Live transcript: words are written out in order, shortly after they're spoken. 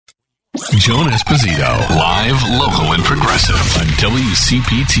Joan Esposito, live, local, and progressive on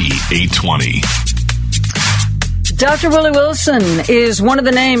WCPT 820. Dr. Willie Wilson is one of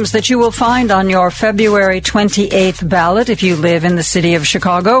the names that you will find on your February 28th ballot if you live in the city of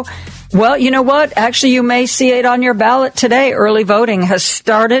Chicago. Well, you know what? Actually, you may see it on your ballot today. Early voting has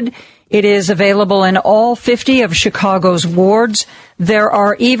started. It is available in all 50 of Chicago's wards. There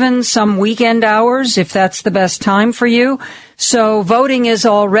are even some weekend hours if that's the best time for you. So voting is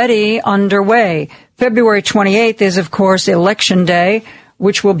already underway. February 28th is, of course, Election Day,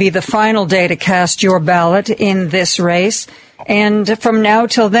 which will be the final day to cast your ballot in this race. And from now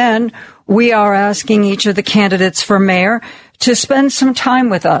till then, we are asking each of the candidates for mayor to spend some time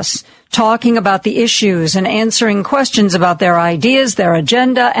with us, talking about the issues and answering questions about their ideas, their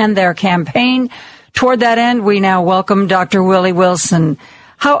agenda, and their campaign. Toward that end, we now welcome Dr. Willie Wilson.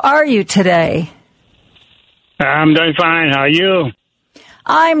 How are you today? I'm doing fine. How are you?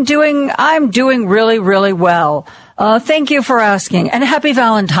 I'm doing really, really well. Thank you for asking, and happy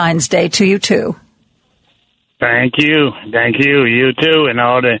Valentine's Day to you too. Thank you. You too, and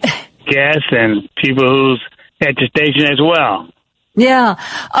all the guests and people who's at the station as well. Yeah.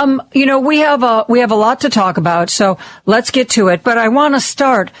 We have a lot to talk about, so let's get to it. But I want to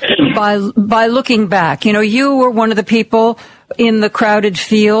start by looking back. You were one of the people in the crowded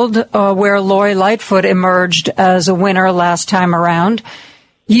field where Lori Lightfoot emerged as a winner last time around.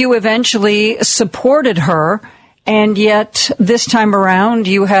 You eventually supported her, and yet this time around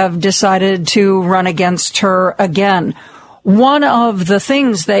you have decided to run against her again. One of the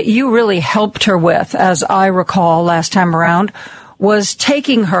things that you really helped her with, as I recall last time around, was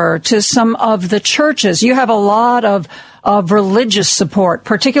taking her to some of the churches. You have a lot of religious support,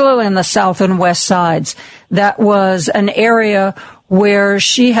 particularly in the south and west sides. That was an area where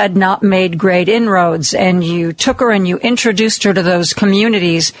she had not made great inroads, and you took her and you introduced her to those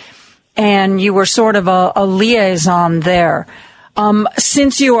communities, and you were sort of a liaison there.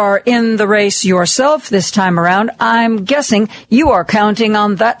 Since you are in the race yourself this time around, I'm guessing you are counting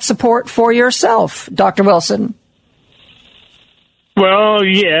on that support for yourself, Dr. Wilson. Well,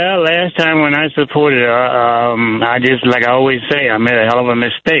 yeah, last time when I supported her, I just, like I always say, I made a hell of a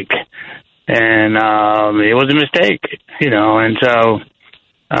mistake. And it was a mistake, and so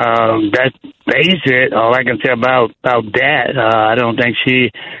that's basic. All I can say about that, I don't think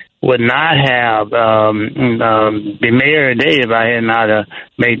she would not have been mayor today if I had not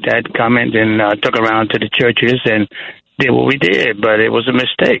made that comment and took her around to the churches and did what we did. But it was a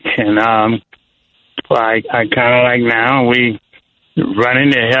mistake. And I kind of like now we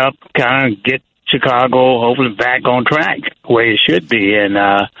running to help kind of get Chicago hopefully back on track where it should be. And,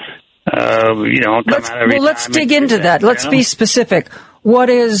 let's dig into that. Let's be specific. What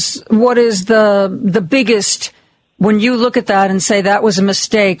is the biggest, when you look at that and say that was a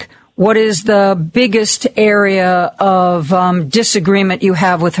mistake, what is the biggest area of disagreement you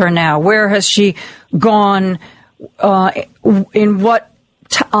have with her now? Where has she gone?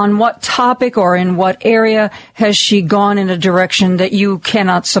 On what topic or in what area has she gone in a direction that you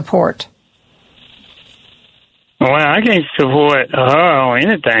cannot support? Well, I can't support her on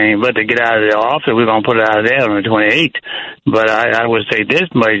anything but to get out of the office. We're going to put her out of there on the 28th. But I would say this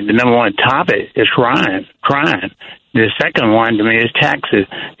much. The number one topic is crime. The second one, to me, is taxes.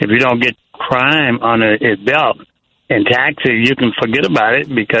 If you don't get crime under its belt and taxes, you can forget about it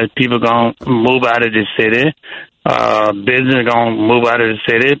because people are going to move out of the city. Business are going to move out of the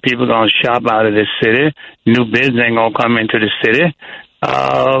city. People are going to shop out of the city. New business ain't going to come into the city.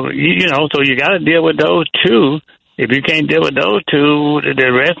 So you got to deal with those two. If you can't deal with those two,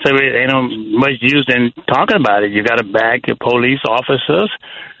 the rest of it ain't no much use in talking about it. You got to back your police officers.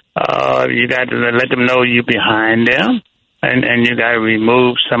 You got to let them know you're behind them. And you got to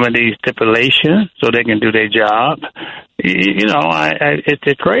remove some of these stipulations so they can do their job.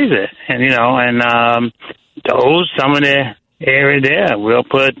 It's crazy. And, some of the area there, we'll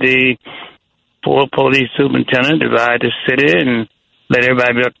put the 4 police superintendent, divide the city, and let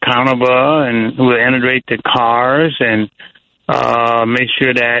everybody be accountable, and we'll integrate the cars and make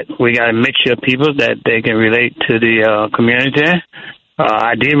sure that we got a mixture of people that they can relate to the community.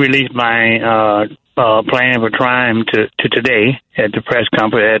 I did release my plan for crime to today at the press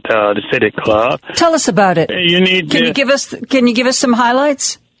conference at the City Club. Tell us about it. Can you give us some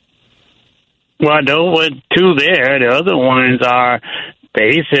highlights? Well, those were 2 there. The other ones are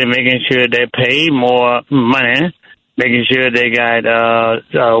basically making sure they pay more money, making sure they got a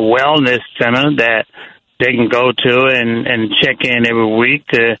wellness center that they can go to and check in every week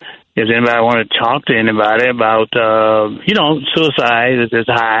to, if anybody want to talk to anybody about, suicide is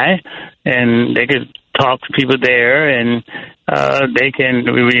high, and they could talk to people there, and they can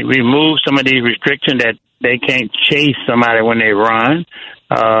remove some of these restrictions that they can't chase somebody when they run.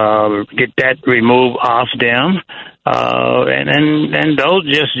 Get that removed off them, and those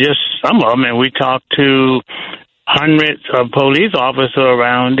just some of them. And we talked to hundreds of police officers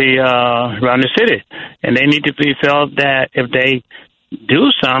around the city, and they need to be felt that if they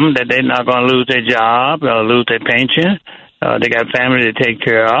do something, that they're not going to lose their job or lose their pension. They got family to take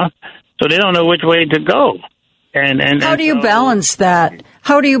care of, so they don't know which way to go. And how do you balance that?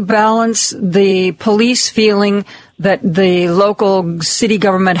 How do you balance the police feeling that the local city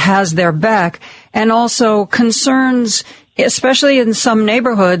government has their back, and also concerns, especially in some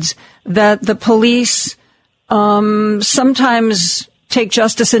neighborhoods, that the police sometimes take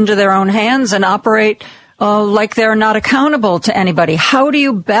justice into their own hands and operate like they're not accountable to anybody? How do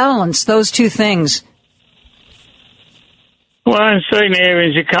you balance those two things? Well, in certain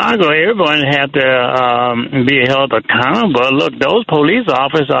areas in Chicago, everyone have to be held accountable. Look, those police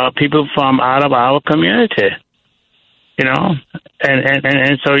officers are people from out of our community, you know,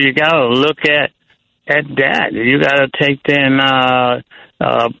 and so you got to look at that. You got to take them,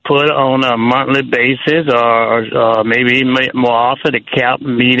 put on a monthly basis, or maybe more often, a CAP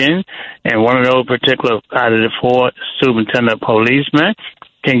meeting, and one of those particular out of the four superintendent policemen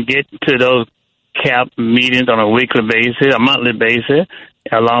can get to those CAP meetings on a weekly basis, a monthly basis,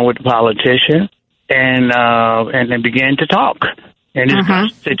 along with the politician, and then begin to talk and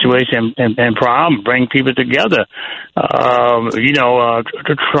discuss situation and problem, bring people together.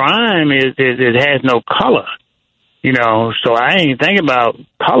 The crime it has no color, you know. So I ain't think about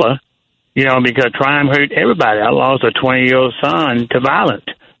color, you know, because crime hurt everybody. I lost a 20-year-old son to violence,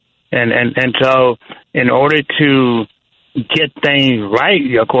 and so in order to get things right,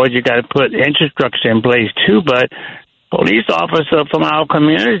 of course, you got to put infrastructure in place too. But police officers from our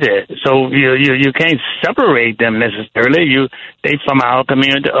community, so you can't separate them necessarily. They from our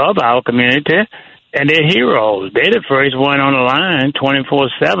community, of our community, and they're heroes. They're the first one on the line,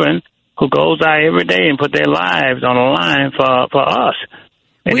 24/7, who goes out every day and put their lives on the line for us.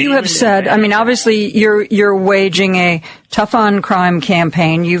 Well, you have said, I mean, obviously you're waging a tough on crime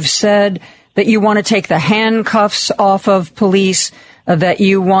campaign. You've said that you want to take the handcuffs off of police, that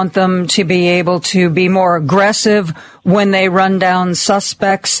you want them to be able to be more aggressive when they run down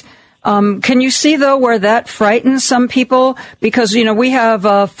suspects. Can you see, though, where that frightens some people? Because, you know, we have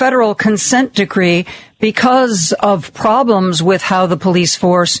a federal consent decree because of problems with how the police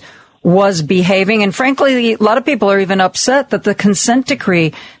force was behaving. And frankly, a lot of people are even upset that the consent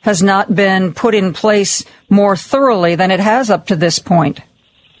decree has not been put in place more thoroughly than it has up to this point.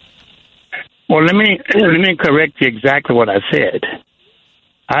 Well, let me correct you exactly what I said.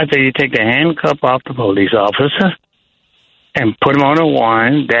 I said you take the handcuff off the police officer and put him on a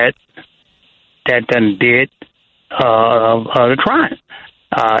warrant that done did the crime.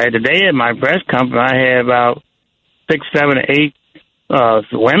 At the day of my press conference, I had about 6, 7, 8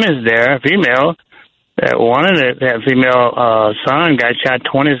 women there, female. One of that female son got shot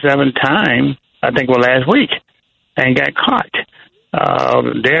 27 times, I think, last week, and got caught.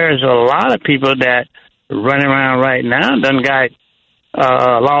 There's a lot of people that running around right now done got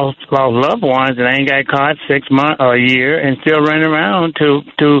lost loved ones and ain't got caught 6 months or a year and still running around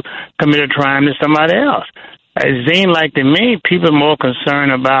to commit a crime to somebody else. It seems like to me people are more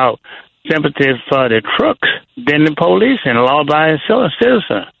concerned about sympathy for the crooks than the police and law-abiding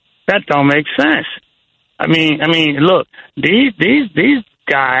citizen. That don't make sense. I mean, look, these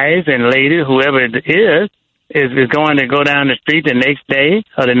guys and ladies, whoever it is going to go down the street the next day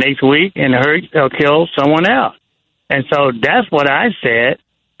or the next week and hurt or kill someone else. And so that's what I said,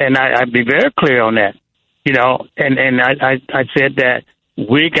 and I'd be very clear on that, you know, and I said that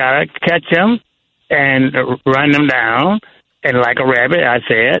we got to catch them and run them down, and like a rabbit, I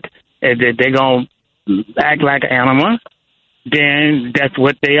said, if they're going to act like an animal, then that's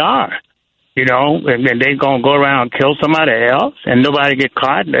what they are, you know, and they're going to go around and kill somebody else, and nobody get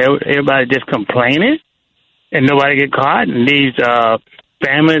caught, everybody just complaining, and nobody get caught, and these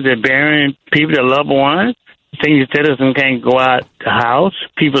families are burying people, their loved ones. Senior citizens can't go out the house.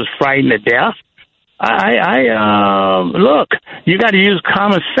 People's frightened to death. Look, you got to use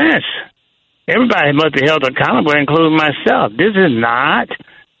common sense. Everybody must be held accountable, including myself. This is not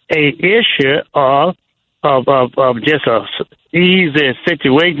a issue of just a easy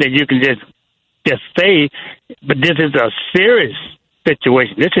situation that you can just say, but this is a serious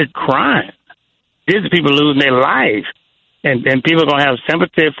situation. This is crime. This is people losing their lives. And people are going to have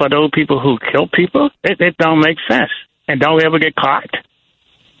sympathy for those people who kill people? It don't make sense. And don't ever get caught.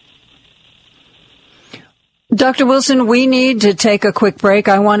 Dr. Wilson, we need to take a quick break.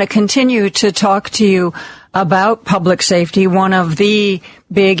 I want to continue to talk to you about public safety, one of the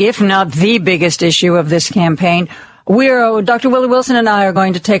big, if not the biggest issue of this campaign. Dr. Willie Wilson and I are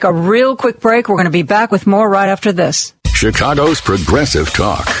going to take a real quick break. We're going to be back with more right after this. Chicago's Progressive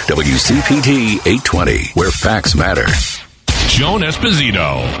Talk, WCPT 820, where facts matter. Joan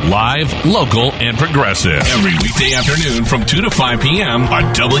Esposito, live, local, and progressive. Every weekday afternoon from 2 to 5 p.m.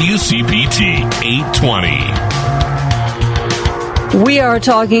 on WCPT 820. We are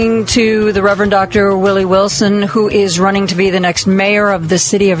talking to the Reverend Dr. Willie Wilson, who is running to be the next mayor of the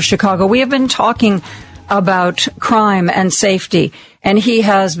city of Chicago. We have been talking about crime and safety, and he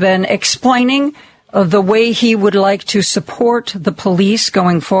has been explaining the way he would like to support the police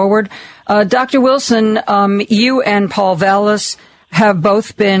going forward. Dr. Wilson, you and Paul Vallis have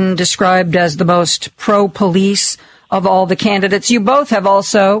both been described as the most pro-police of all the candidates. You both have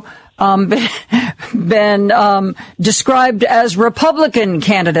also been described as Republican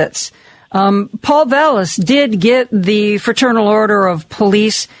candidates. Paul Vallis did get the Fraternal Order of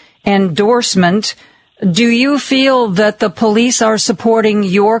Police endorsement. Do you feel that the police are supporting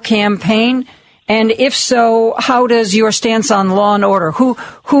your campaign? And if so, how does your stance on law and order?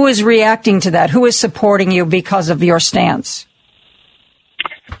 Who is reacting to that? Who is supporting you because of your stance?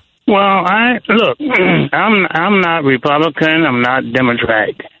 Well, I'm not Republican. I'm not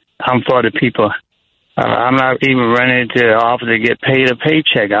Democrat. I'm for the people. I'm not even running to the office to get paid a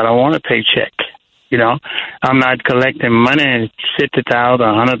paycheck. I don't want a paycheck. You know, I'm not collecting money, $50,000,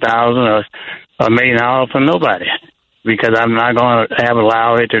 $100,000, or $1 million for nobody. Because I'm not going to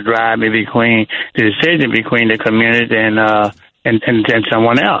allow it to drive me between the decision between the community and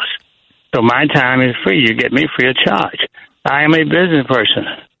someone else. So my time is free. You get me free of charge. I am a business person.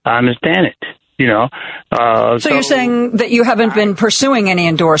 I understand it. You know. So you're saying that you haven't been pursuing any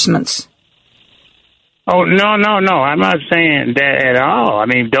endorsements? Oh no! I'm not saying that at all. I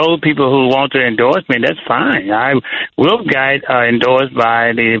mean, those people who want to endorse me, that's fine. I will get endorsed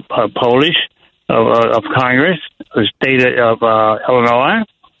by the Polish of Congress, the state of Illinois.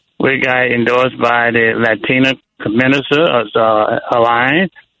 We got endorsed by the Latina Minister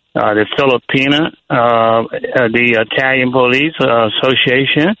Alliance, the Filipina, the Italian Police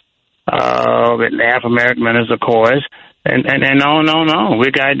Association, the African American Minister, of course, and no.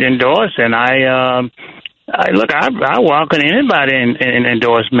 We got endorsed, and I welcome anybody in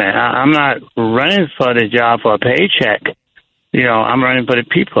endorsement. I'm not running for the job for a paycheck. You know, I'm running for the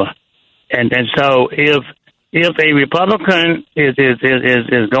people. And so if a Republican is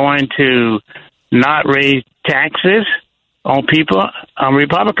going to not raise taxes on people, I'm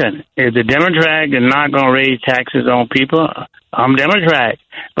Republican. If the Democrat is not going to raise taxes on people, I'm Democrat.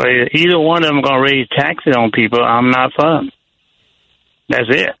 But if either one of them going to raise taxes on people, I'm not for them. That's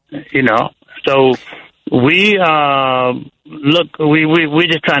it. You know. So we're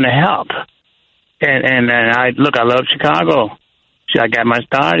just trying to help. And I love Chicago. I got my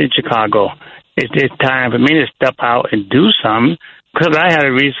start in Chicago. It's time for me to step out and do something because I have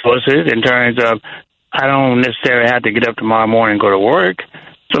the resources in terms of I don't necessarily have to get up tomorrow morning and go to work.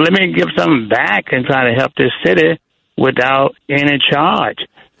 So let me give something back and try to help this city without any charge.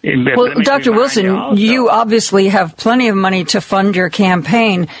 Well, Dr. Wilson, you obviously have plenty of money to fund your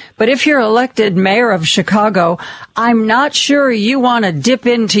campaign, but if you're elected mayor of Chicago, I'm not sure you want to dip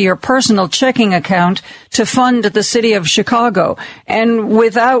into your personal checking account to fund the city of Chicago. And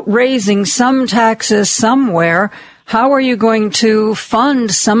without raising some taxes somewhere, how are you going to fund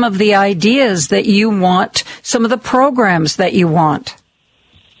some of the ideas that you want, some of the programs that you want?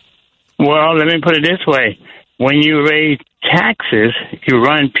 Well, let me put it this way. When you raise taxes, you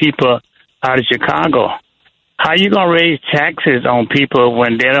run people out of Chicago. How you going to raise taxes on people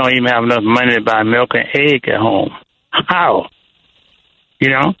when they don't even have enough money to buy milk and egg at home? How? You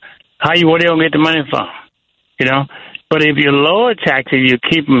know? Where they going to get the money from? You know? But if you lower taxes, you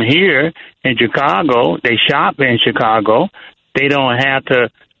keep them here in Chicago. They shop in Chicago. They don't have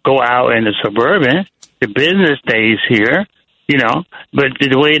to go out in the suburban. The business stays here. You know, but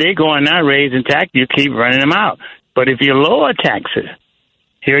the way they're going now, raising taxes, you keep running them out. But if you lower taxes,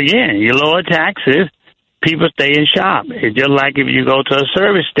 here again, you lower taxes, people stay in shop. It's just like if you go to a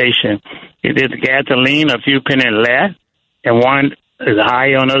service station, if there's gasoline a few pennies less and one is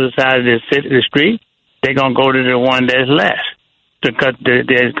higher on the other side of the street, they're going to go to the one that's less because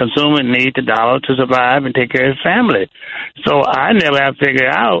the consumer needs the dollar to survive and take care of his family. So I never have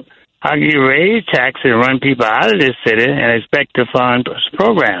figured out how can you raise taxes and run people out of this city and expect to fund this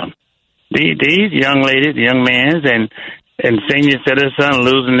program? These young ladies, young men, and senior citizens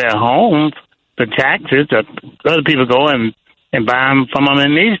losing their homes for taxes, other people go and buy them from them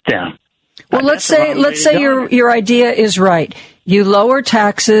and need them. Well, let's say your idea is right. You lower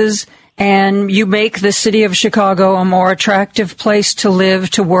taxes and you make the city of Chicago a more attractive place to live,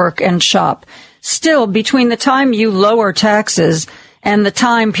 to work, and shop. Still, between the time you lower taxes and the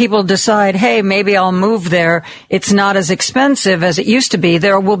time people decide, hey, maybe I'll move there, it's not as expensive as it used to be,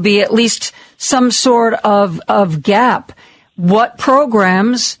 there will be at least some sort of gap. What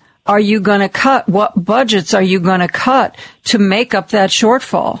programs are you going to cut? What budgets are you going to cut to make up that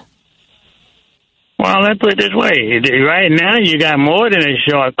shortfall? Well, let's put it this way. Right now, you got more than a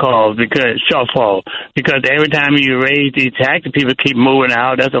shortfall because every time you raise these taxes, people keep moving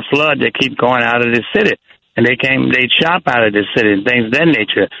out. There's a flood that keep going out of the city, and they shop out of the city and things of that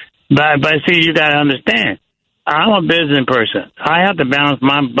nature. But see, you got to understand, I'm a business person. I have to balance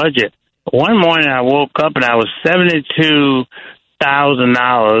my budget. One morning, I woke up and I was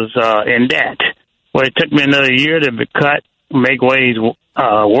 $72,000 in debt. Well, it took me another year to cut, make ways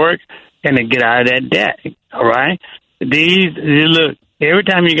work, and to get out of that debt, all right? Look, every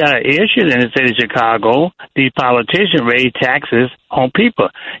time you got an issue in the city of Chicago, these politicians raise taxes on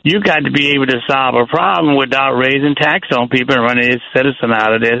people. You got to be able to solve a problem without raising taxes on people and running this citizen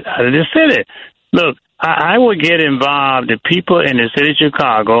out of the city. Look, I would get involved, the people in the city of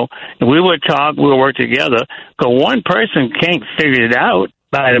Chicago, and we would talk, we would work together, because one person can't figure it out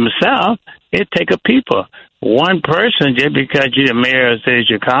by themselves. It takes a people. One person, just because you're the mayor of the city of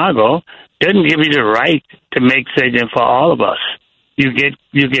Chicago, doesn't give you the right to make decisions for all of us. You get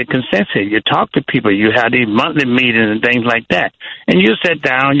consensus. You talk to people. You have these monthly meetings and things like that. And you sit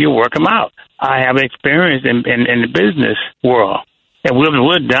down, you work them out. I have experience in the business world, and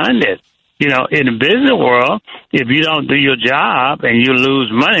we've done this. You know, in the business world, if you don't do your job and you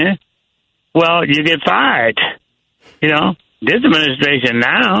lose money, well, you get fired. You know, this administration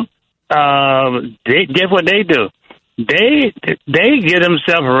now, guess what they do? They give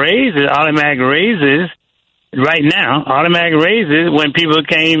themselves raises, automatic raises right now, automatic raises when people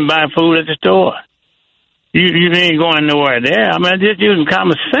can't buy food at the store. You ain't going nowhere there. I mean, just using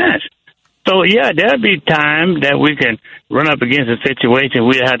common sense. So, yeah, there'll be time that we can run up against a situation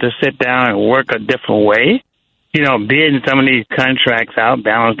we have to sit down and work a different way. You know, bidding some of these contracts out,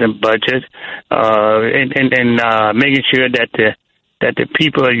 balancing budgets, and making sure that the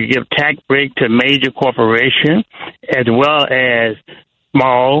people, you give tax break to major corporations as well as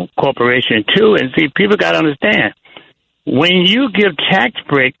small corporations too. And see, people got to understand, when you give tax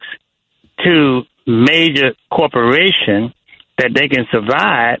breaks to major corporations that they can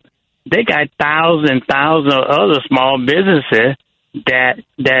survive, they got thousands of other small businesses that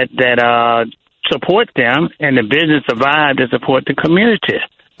support them, and the business survive to support the community.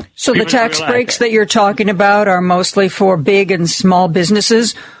 So the tax breaks that you're talking about are mostly for big and small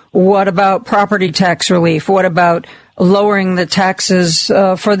businesses. What about property tax relief? What about lowering the taxes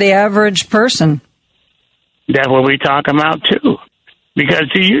for the average person? That's what we're talking about, too.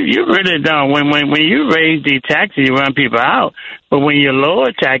 Because, see, you really don't. When you raise these taxes, you run people out. But when you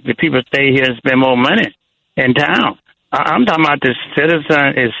lower taxes, people stay here and spend more money in town. I'm talking about the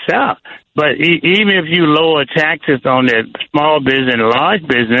citizen itself. But even if you lower taxes on the small business and large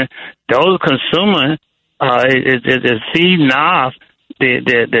business, those consumers is feeding off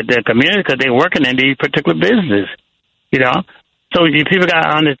the community because they're working in these particular businesses, you know. So people got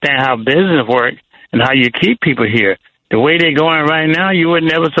to understand how business works and how you keep people here. The way they're going right now, you would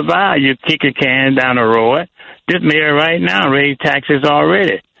never survive. You kick a can down the road. This mayor right now raised taxes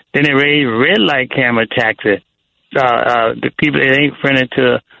already. Then they raised red light camera taxes. The people, it ain't friendly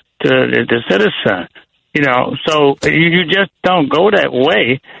to the citizen, you know. So you just don't go that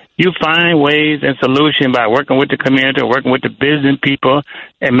way. You find ways and solutions by working with the community, working with the business people,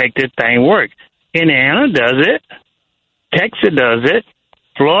 and make this thing work. Indiana does it. Texas does it.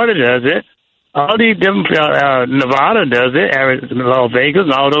 Florida does it. All these different, Nevada does it. Las Vegas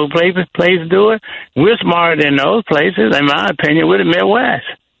and all those places do it. We're smarter than those places, in my opinion. We're the Midwest,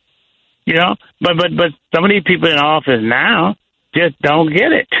 you know. But some of these people in office now just don't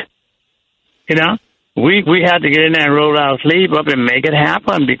get it. You know, we have to get in there and roll our sleeve up and make it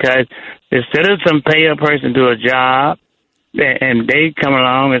happen, because the citizen pay a person to do a job, and they come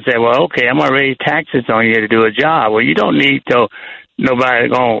along and say, well, okay, I'm going to raise taxes on you to do a job. Well, you don't need to, nobody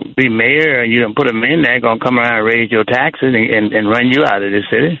going to be mayor, and you don't put them in there, going to come around and raise your taxes and run you out of the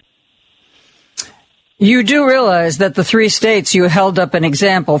city. You do realize that the three states you held up an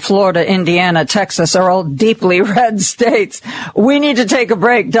example, Florida, Indiana, Texas, are all deeply red states. We need to take a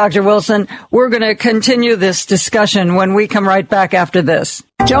break, Dr. Wilson. We're going to continue this discussion when we come right back after this.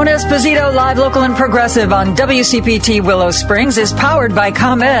 Joan Esposito, live, local, and progressive on WCPT Willow Springs, is powered by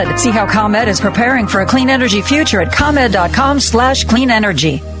ComEd. See how ComEd is preparing for a clean energy future at ComEd.com/clean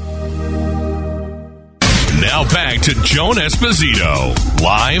energy. Now back to Joan Esposito,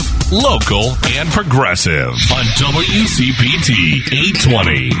 live, local, and progressive on WCPT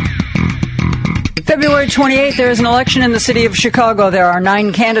 820. February 28th, there is an election in the city of Chicago. There are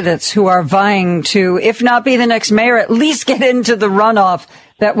 9 candidates who are vying to, if not be the next mayor, at least get into the runoff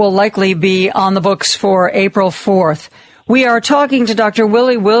that will likely be on the books for April 4th. We are talking to Dr.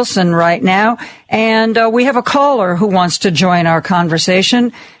 Willie Wilson right now, and we have a caller who wants to join our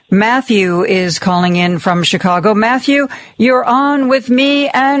conversation. Matthew is calling in from Chicago. Matthew, you're on with me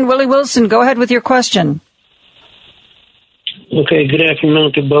and Willie Wilson. Go ahead with your question. Okay, good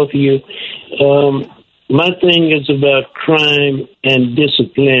afternoon to both of you. My thing is about crime and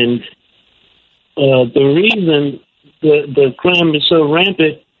discipline. The reason the crime is so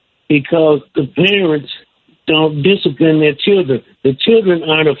rampant because the parents don't discipline their children. The children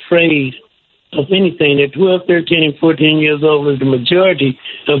aren't afraid of anything. They're 12, 13, and 14 years old is the majority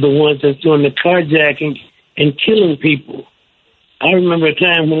of the ones that's doing the carjacking and killing people. I remember a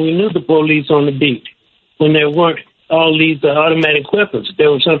time when we knew the police on the beat, when there weren't all these automatic weapons.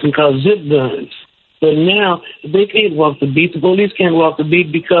 There was something called zip guns. But now they can't walk the beat. The police can't walk the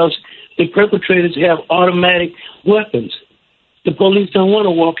beat because the perpetrators have automatic weapons. The police don't want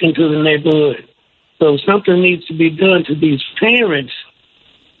to walk into the neighborhood. So something needs to be done to these parents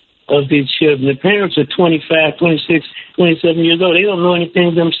of these children. The parents are 25, 26, 27 years old. They don't know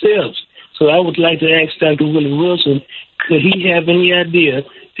anything themselves. So I would like to ask Dr. Willie Wilson, could he have any idea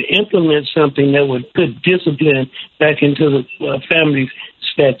to implement something that would put discipline back into the family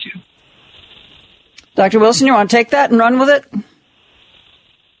statute? Dr. Wilson, you want to take that and run with it?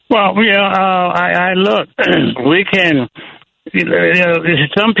 Well, I look, we can,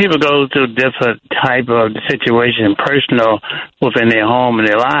 some people go through different type of situation, personal, within their home and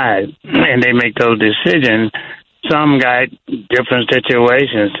their lives, and they make those decisions. Some got different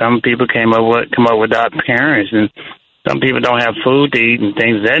situations. Some people come up without parents, and some people don't have food to eat and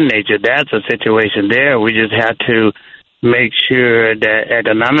things of that nature. That's a situation there. We just have to make sure that,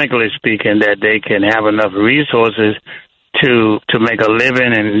 economically speaking, that they can have enough resources to make a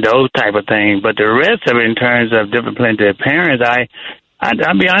living and those type of things. But the rest of it, in terms of discipline to their parents,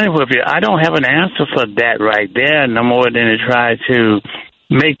 I'll be honest with you, I don't have an answer for that right there, no more than to try to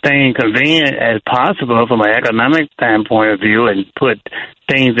make things convenient as possible from an economic standpoint of view and put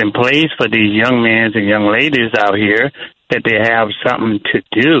things in place for these young men and young ladies out here that they have something to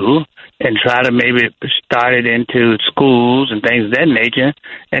do, and try to maybe start it into schools and things of that nature.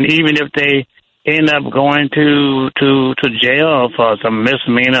 And even if they end up going to jail for some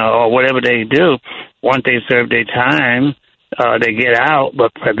misdemeanor or whatever they do, once they serve their time, they get out.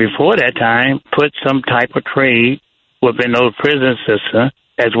 But before that time, put some type of trade within those prison systems,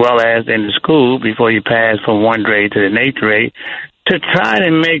 as well as in the school, before you pass from one grade to the next grade, to try to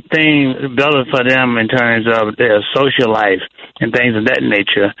make things better for them in terms of their social life and things of that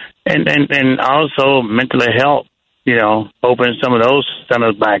nature. And also mental health, open some of those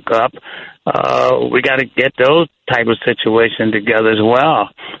centers back up. We got to get those type of situations together as well.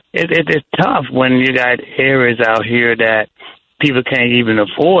 It's tough when you got areas out here that people can't even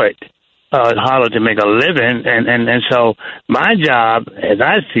afford. It's harder to make a living, and so my job, as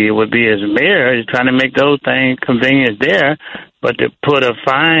I see it, would be as mayor, is trying to make those things convenient there, but to put a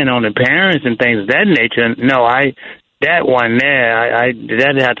fine on the parents and things of that nature, no, that one there,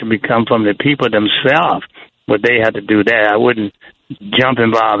 that had to become from the people themselves, but they had to do that. I wouldn't jump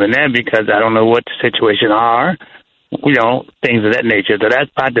involved in that because I don't know what the situation are, things of that nature. So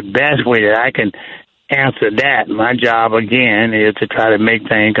that's about the best way that I can answer that. My job, again, is to try to make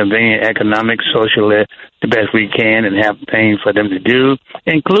things convenient, economic, socially, the best we can, and have things for them to do,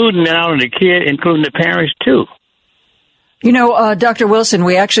 including not only the kid, including the parents, too. Dr. Wilson,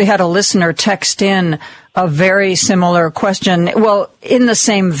 we actually had a listener text in a very similar question, well, in the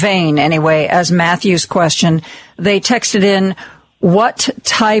same vein, anyway, as Matthew's question. They texted in, what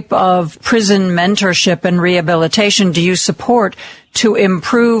type of prison mentorship and rehabilitation do you support to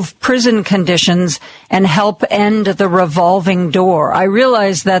improve prison conditions and help end the revolving door? I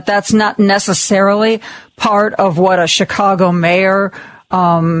realize that that's not necessarily part of what a Chicago mayor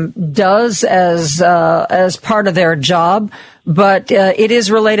does as part of their job, but it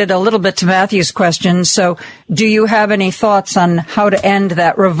is related a little bit to Matthew's question. So do you have any thoughts on how to end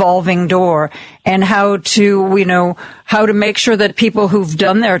that revolving door and how to make sure that people who've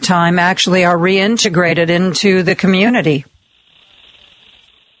done their time actually are reintegrated into the community?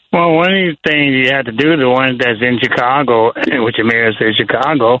 Well, one of the things you have to do, the one that's in Chicago, which the mayor says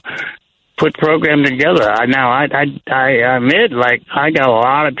Chicago, put program together. I admit, I got a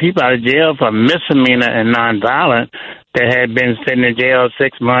lot of people out of jail for misdemeanor and nonviolent, that had been sitting in jail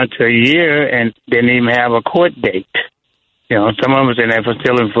 6 months to a year and didn't even have a court date. You know, some of them was in there for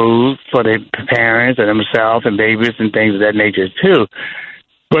stealing food for their parents and themselves and babies and things of that nature, too.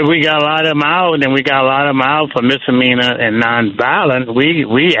 But we got a lot of them out, and we got a lot of them out for misdemeanor and nonviolent.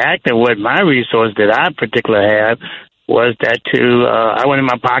 We acted with my resource that I particularly have was that I went in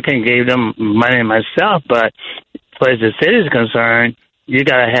my pocket and gave them money myself. But as the city is concerned, you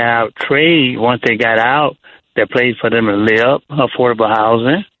got to have trade once they got out, that place for them to live, affordable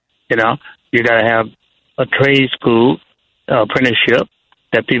housing. You know, you got to have a trade school, apprenticeship,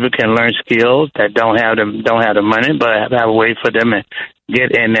 that people can learn skills that don't have the money, but have a way for them to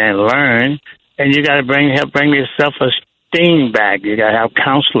get in there and learn. And you got to help bring your self-esteem back. You got to have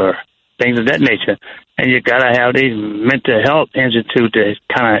counselor, things of that nature, and you got to have these mental health institute to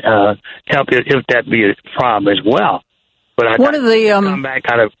kind of help if that be a problem as well. But one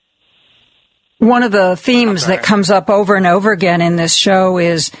of the themes that comes up over and over again in this show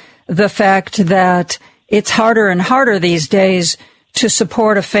is the fact that it's harder and harder these days to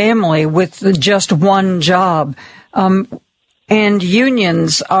support a family with just one job. And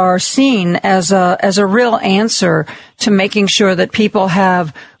unions are seen as a real answer to making sure that people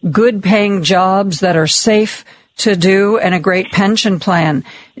have good paying jobs that are safe to do and a great pension plan.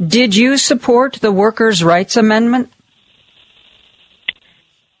 Did you support the Workers' Rights Amendment?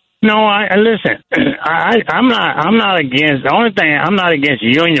 No, listen. I'm not against. The only thing I'm not against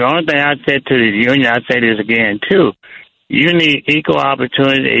union. The only thing I said to the union, I say this again too. You need equal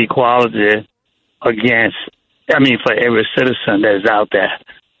opportunity, equality for every citizen that is out there.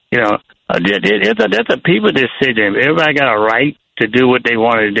 You know, that's a people decision. Everybody got a right to do what they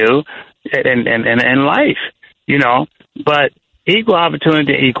want to do in life. You know, but equal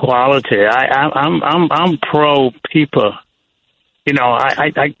opportunity, equality. I'm pro people. You know,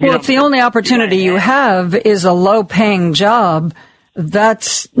 if the only opportunity you have is a low-paying job,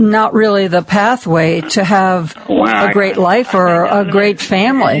 that's not really the pathway to have a great life or a great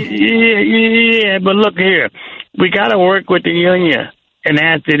family. Yeah, but look here. We got to work with the union. And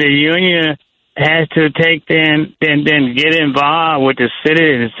after the union has to take then get involved with the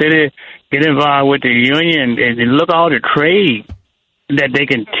city, and the city get involved with the union and look all the trade that they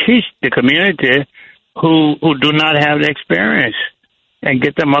can teach the community who do not have the experience and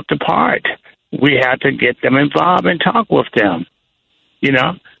get them up to part. We have to get them involved and talk with them, you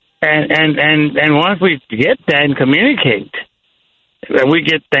know. And once we get that and communicate, we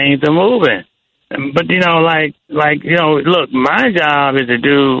get things moving. But, you know, look, my job is to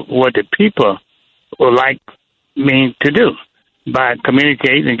do what the people would like me to do by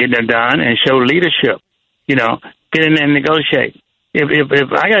communicating and getting it done and show leadership, you know, get in there and negotiate.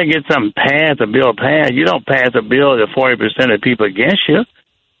 If I got to get something passed, a bill passed, you don't pass a bill that 40% of people against you.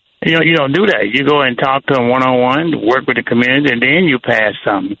 You know, you don't do that. You go and talk to them one-on-one, work with the community, and then you pass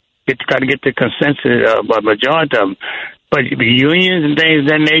something. Got to get the consensus of a majority of them. But unions and things of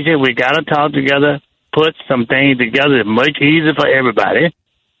that nature, we got to talk together, put some things together. Much easier for everybody.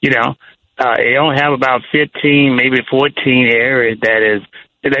 You know, they don't have about 15, maybe 14 areas that is,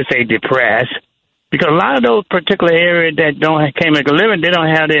 let's say, depressed. Because a lot of those particular areas that can't make a living, they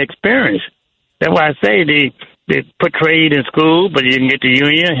don't have the experience. That's why I say they put trade in school, but you can get the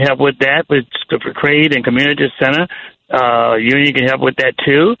union, help with that, with trade and community center. Union can help with that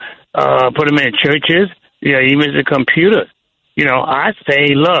too. Put them in churches, you know, even the computer. You know, I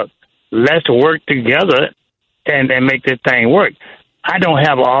say, look, let's work together and make this thing work. I don't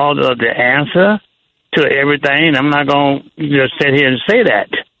have all of the answer to everything. I'm not going to just sit here and say that.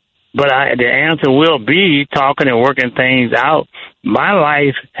 But the answer will be talking and working things out. My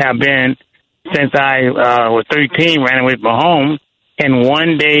life have been, since I was 13, ran away from home, and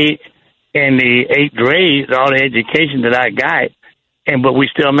one day in the 8th grade, all the education that I got, but we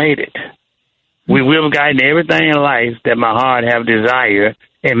still made it. We have gotten everything in life that my heart have desired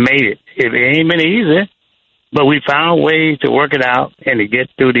and made it. It ain't been easy, but we found ways to work it out and to get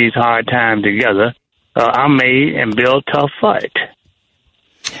through these hard times together. I'm made and built tough fight.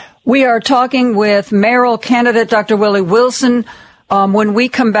 We are talking with mayoral candidate Dr. Willie Wilson. When we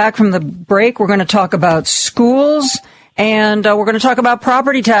come back from the break, we're going to talk about schools and we're going to talk about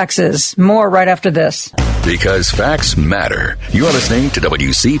property taxes. More right after this. Because facts matter. You are listening to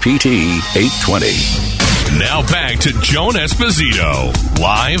WCPT 820. Now back to Joan Esposito.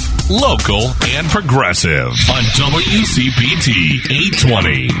 Live, local, and progressive on WCPT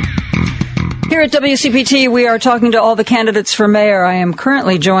 820. Here at WCPT, we are talking to all the candidates for mayor. I am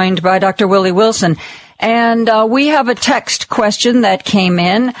currently joined by Dr. Willie Wilson. And we have a text question that came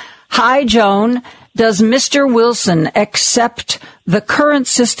in. Hi, Joan. Does Mr. Wilson accept the current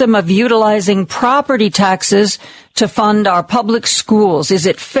system of utilizing property taxes to fund our public schools? Is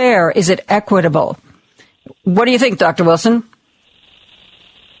it fair? Is it equitable? What do you think, Dr. Wilson?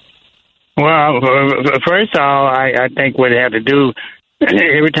 Well, first of all, I think what they have to do,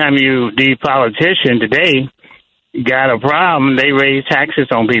 every time these politicians today got a problem, they raise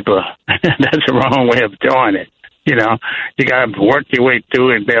taxes on people. That's the wrong way of doing it. You got to work your way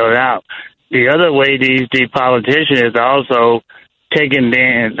through and bail it out. The other way these politicians is also taking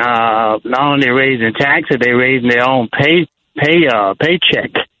not only raising taxes, they raising their own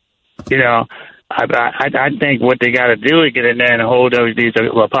paycheck. I think what they got to do is get in there and hold these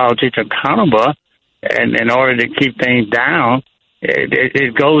politicians accountable, and in order to keep things down,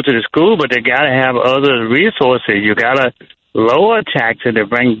 it goes to the school, but they got to have other resources. You got to lower taxes to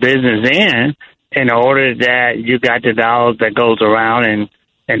bring business in order that you got the dollars that goes around and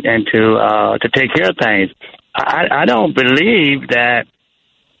to take care of things. I don't believe that's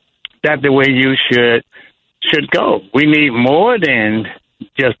the way you should go. We need more than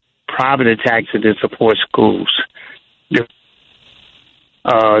just property taxes to support schools. The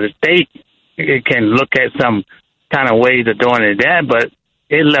state can look at some kind of ways of doing it that, but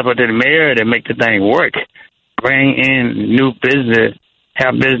it's left up to the mayor to make the thing work. Bring in new business,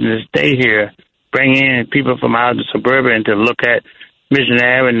 have business stay here. Bring in people from out of the suburban to look at Mission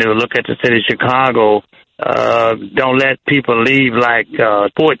Avenue, look at the city of Chicago. Don't let people leave like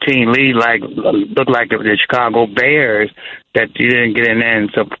 14 leave look like the Chicago Bears that you didn't get in there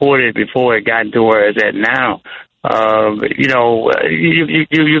and support it before it got to where it's at now. You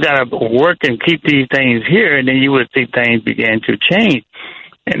got to work and keep these things here, and then you would see things begin to change.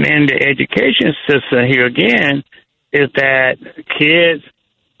 And then the education system here again is that kids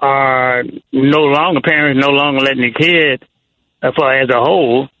are parents no longer letting the kids, as a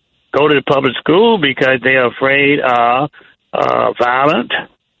whole, go to the public school because they're afraid of violence.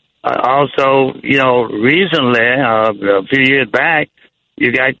 Also, recently, a few years back,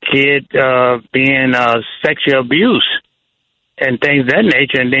 you got kids being sexual abuse and things of that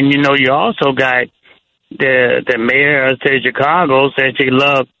nature. And then, you also got the mayor of the city of Chicago said she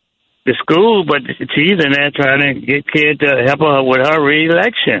loved the school, but she's in there trying to get kids to help her with her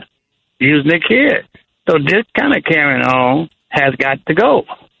re-election using the kids. So this kind of carrying on has got to go.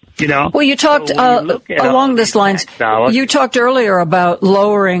 Well, you talked along this lines. You talked earlier about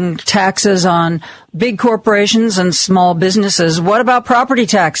lowering taxes on big corporations and small businesses. What about property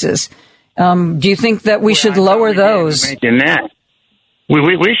taxes? Do you think that we should lower those? Mention that.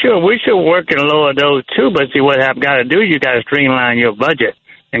 We should work and lower those too. But see, what I've got to do, you got to streamline your budget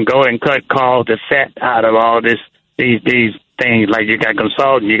and go and cut cause effect out of all these things. Like you got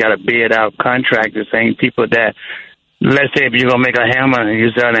consultants, you got to bid out contracts. The same people that. Let's say if you're going to make a hammer and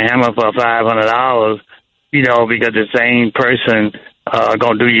you're selling a hammer for $500, because the same person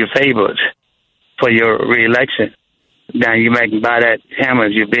going to do you favors for your reelection. Now, you might buy that hammer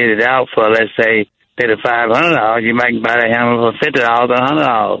if you bid it out for, let's say, the $500. You might buy that hammer for $50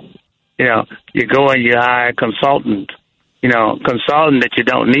 or $100. You go and you hire a consultant, consultant that you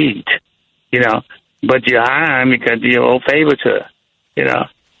don't need, but you hire him because you owe favor to her.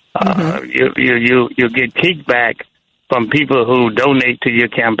 You get kickback from people who donate to your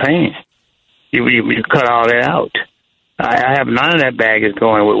campaign. You cut all that out. I have none of that baggage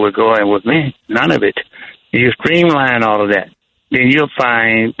going with me. None of it. You streamline all of that. Then you'll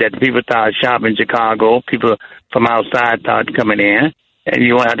find that people start shopping in Chicago, people from outside start coming in, and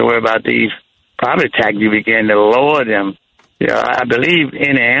you won't have to worry about these property taxes. You begin to lower them. I believe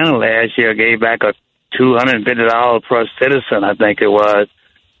Indiana last year gave back a $250 per citizen, I think it was.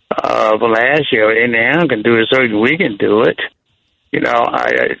 For last year, Indiana can do it, so we can do it.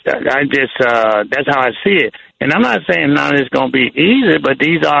 I just that's how I see it. And I'm not saying none of it's going to be easy, but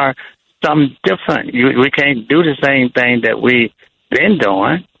these are something different. We can't do the same thing that we've been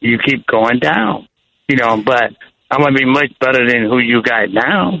doing. You keep going down, but I'm going to be much better than who you got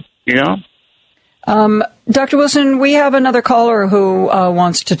now, Dr. Wilson, we have another caller who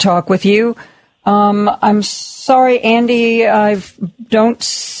wants to talk with you. I'm sorry, Andy, I don't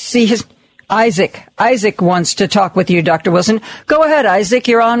see his... Isaac wants to talk with you, Dr. Wilson. Go ahead, Isaac.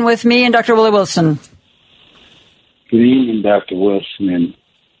 You're on with me and Dr. Willie Wilson. Good evening, Dr. Wilson and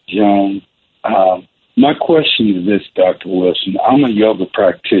Joan. My question is this, Dr. Wilson. I'm a yoga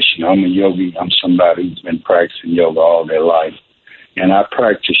practitioner. I'm a yogi. I'm somebody who's been practicing yoga all their life. And I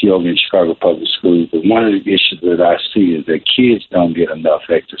practice yoga in Chicago Public Schools. But one of the issues that I see is that kids don't get enough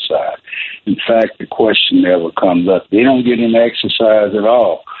exercise. In fact, the question never comes up. They don't get any exercise at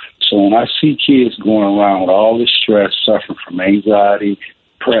all. So when I see kids going around with all this stress, suffering from anxiety,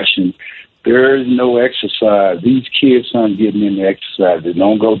 depression, There is no exercise. These kids aren't getting any exercise. They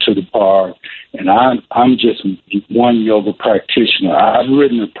don't go to the park. And I'm just one yoga practitioner. I've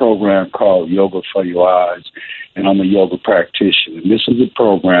written a program called Yoga for Your Eyes, and I'm a yoga practitioner. And this is a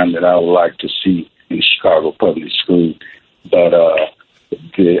program that I would like to see in Chicago Public School. But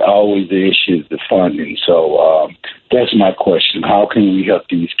always the issue is the funding. So that's my question. How can we help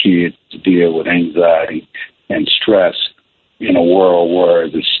these kids to deal with anxiety and stress in a world where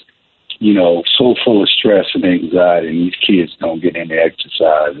it's, so full of stress and anxiety, and these kids don't get any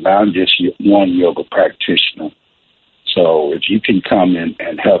exercise? And I'm just one yoga practitioner. So if you can come in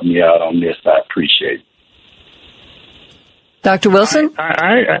and help me out on this, I appreciate it. Dr. Wilson?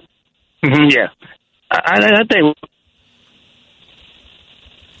 Yeah. I think...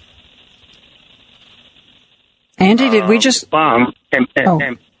 Andy, did we just... I'm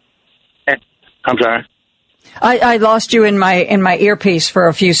sorry. I lost you in my earpiece for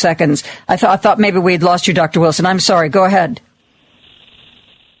a few seconds. I thought maybe we'd lost you, Dr. Wilson. I'm sorry. Go ahead.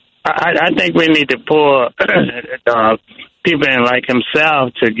 I think we need to pull people in like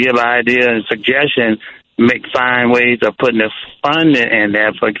himself to give ideas and suggestions, find ways of putting the fund in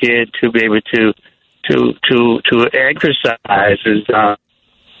there for kids to be able to exercise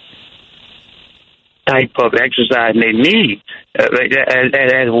type of exercise they need,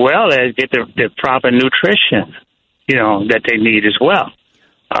 as well as get the proper nutrition, that they need as well.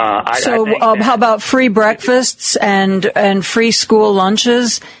 How about free breakfasts and free school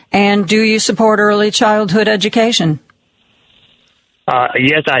lunches? And do you support early childhood education?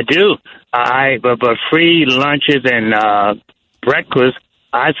 Yes, I do. But free lunches and breakfast,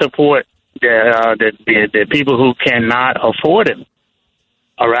 I support the people who cannot afford it.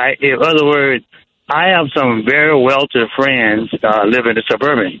 All right. In other words, I have some very wealthy friends living in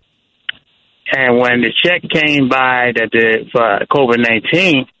suburban, and when the check came by for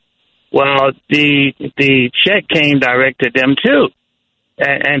COVID-19, well, the check came direct to them too,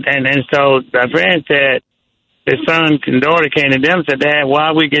 and so the friend said, the son and daughter came to them and said, Dad, why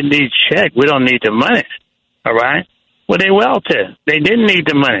are we getting these checks? We don't need the money. All right. Well, they wealthy. They didn't need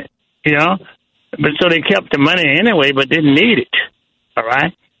the money, but so they kept the money anyway, but didn't need it. All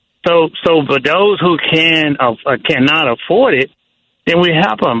right. So for those who cannot afford it, then we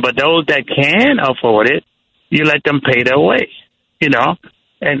help them. But those that can afford it, you let them pay their way,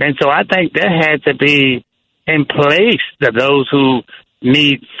 And so I think that had to be in place, that those who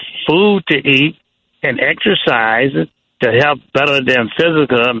need food to eat and exercise to help better them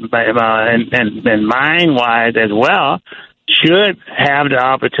physical and mind-wise as well, should have the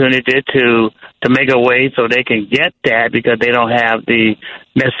opportunity to make a way so they can get that, because they don't have the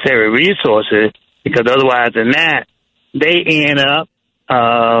necessary resources, because otherwise than that, they end up,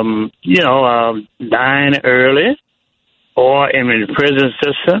 dying early or in the prison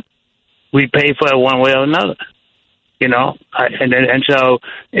system. We pay for it one way or another, and so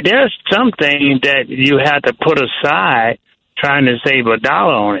there's something that you have to put aside trying to save $1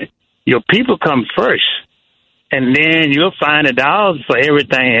 on it. Your people come first. And then you'll find $1 for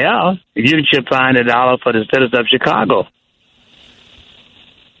everything else. You should find $1 for the citizens of Chicago.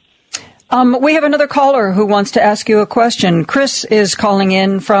 We have another caller who wants to ask you a question. Chris is calling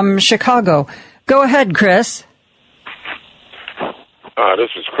in from Chicago. Go ahead, Chris.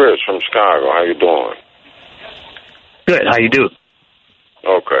 This is Chris from Chicago. How you doing? Good. How you do?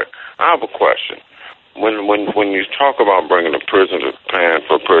 Okay. I have a question. When you talk about bringing the prisoners, paying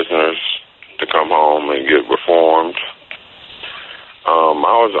for prisoners to come home and get reformed,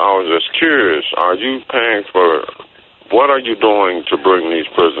 I was just curious. Are you paying for? What are you doing to bring these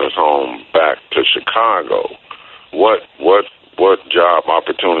prisoners home back to Chicago? What job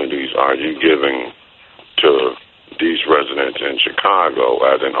opportunities are you giving to these residents in Chicago,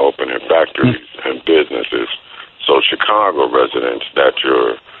 as in opening factories and businesses, so Chicago residents that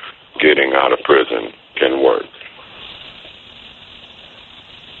you're getting out of prison can work?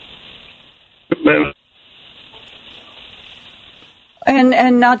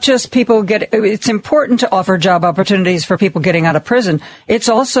 And not just people it's important to offer job opportunities for people getting out of prison. It's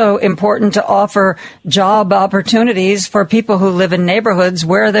also important to offer job opportunities for people who live in neighborhoods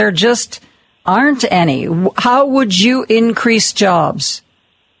where there just aren't any. How would you increase jobs,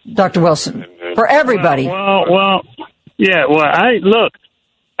 Dr. Wilson, for everybody? Well, they're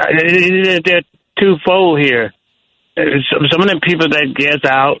twofold here. Some of the people that get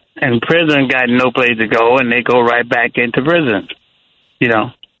out in prison got no place to go, and they go right back into prison,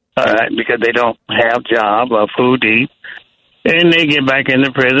 because they don't have job or food to eat. And they get back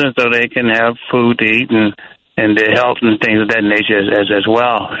into prison so they can have food to eat and and the health and things of that nature as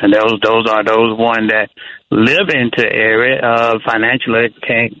well. And those are those ones that live into the area financially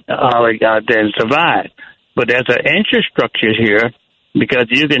can't always out there and survive. But there's an interest structure here because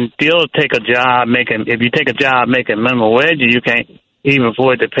you can still take a job if you take a job making minimum wage, you can't even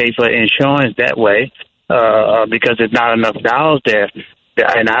afford to pay for insurance that way because there's not enough dollars there.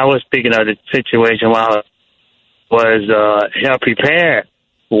 And I was speaking of the situation while I was help prepared.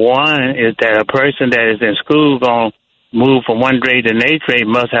 One is that a person that is in school going to move from one grade to the next grade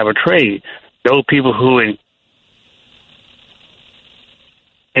must have a trade. Those people who in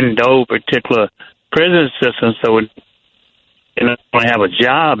those particular prison systems, so they don't have a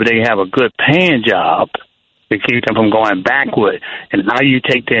job, but they have a good paying job to keep them from going backward. And how you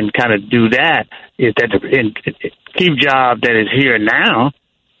take them and kind of do that is that keep job that is here now,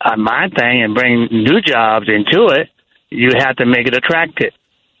 my thing, and bring new jobs into it, you have to make it attractive.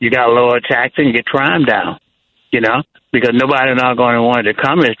 You got to lower taxes and get crime down, because nobody's not going to want to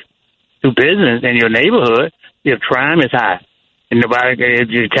come to business in your neighborhood if crime is high. And if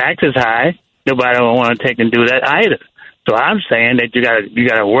your tax is high, nobody will want to take and do that either. So I'm saying that you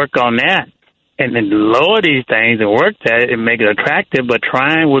got to work on that and then lower these things and work that and make it attractive. But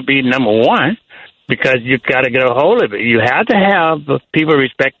crime would be number one because you've got to get a hold of it. You have to have people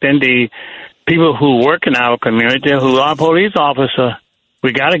respecting the people who work in our community who are police officers.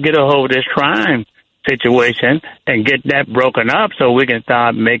 We got to get a hold of this crime situation and get that broken up so we can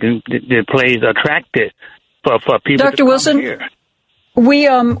start making the place attractive for people. Dr. Wilson, here. We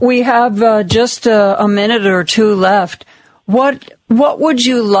have just a minute or two left. What would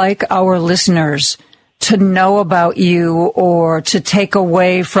you like our listeners to know about you or to take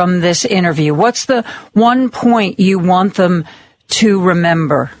away from this interview? What's the one point you want them to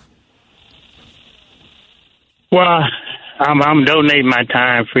remember? Well, I'm donating my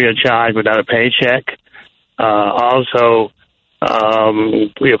time free of charge without a paycheck. Also,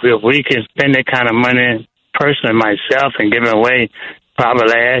 if we can spend that kind of money personally myself and give it away, probably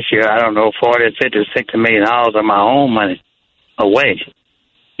last year, I don't know, $40, $50, $60 million of my own money away,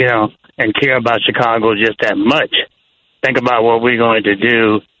 and care about Chicago just that much. Think about what we're going to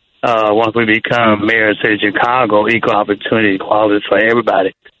do once we become mayor of the city of Chicago, equal opportunity, equality for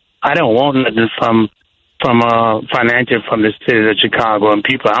everybody. I don't want nothing from financial from the city of Chicago and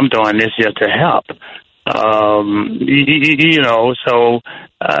people. I'm doing this just to help. So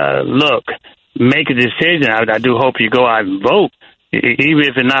look, make a decision. I do hope you go out and vote. Even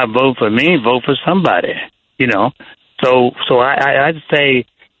if it's not vote for me, vote for somebody, So I'd say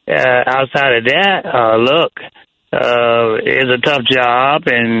outside of that, look, it's a tough job,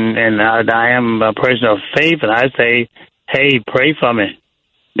 and I am a person of faith, and I say, hey, pray for me.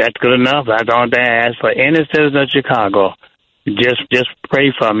 That's good enough. I don't ask for any citizen of Chicago. Just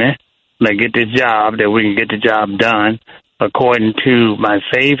pray for me. Let get this job, that we can get the job done according to my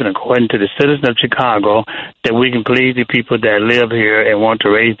faith and according to the citizens of Chicago, that we can please the people that live here and want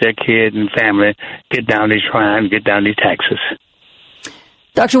to raise their kids and family, get down these crimes, get down these taxes.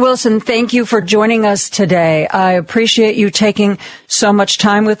 Dr. Wilson, thank you for joining us today. I appreciate you taking so much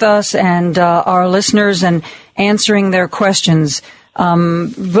time with us and our listeners and answering their questions.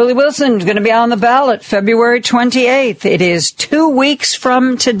 Willie Wilson is going to be on the ballot February 28th. It is 2 weeks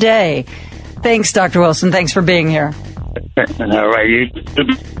from today. Thanks, Dr. Wilson. Thanks for being here. All right. You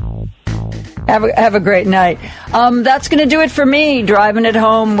have a great night. That's going to do it for me. Driving it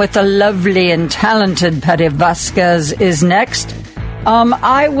home with the lovely and talented Patty Vasquez is next.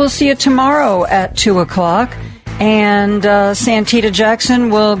 I will see you tomorrow at 2 o'clock. And Santita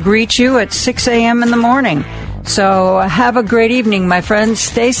Jackson will greet you at 6 a.m. in the morning. So have a great evening, my friends.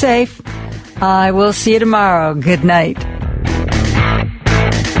 Stay safe. I will see you tomorrow. Good night.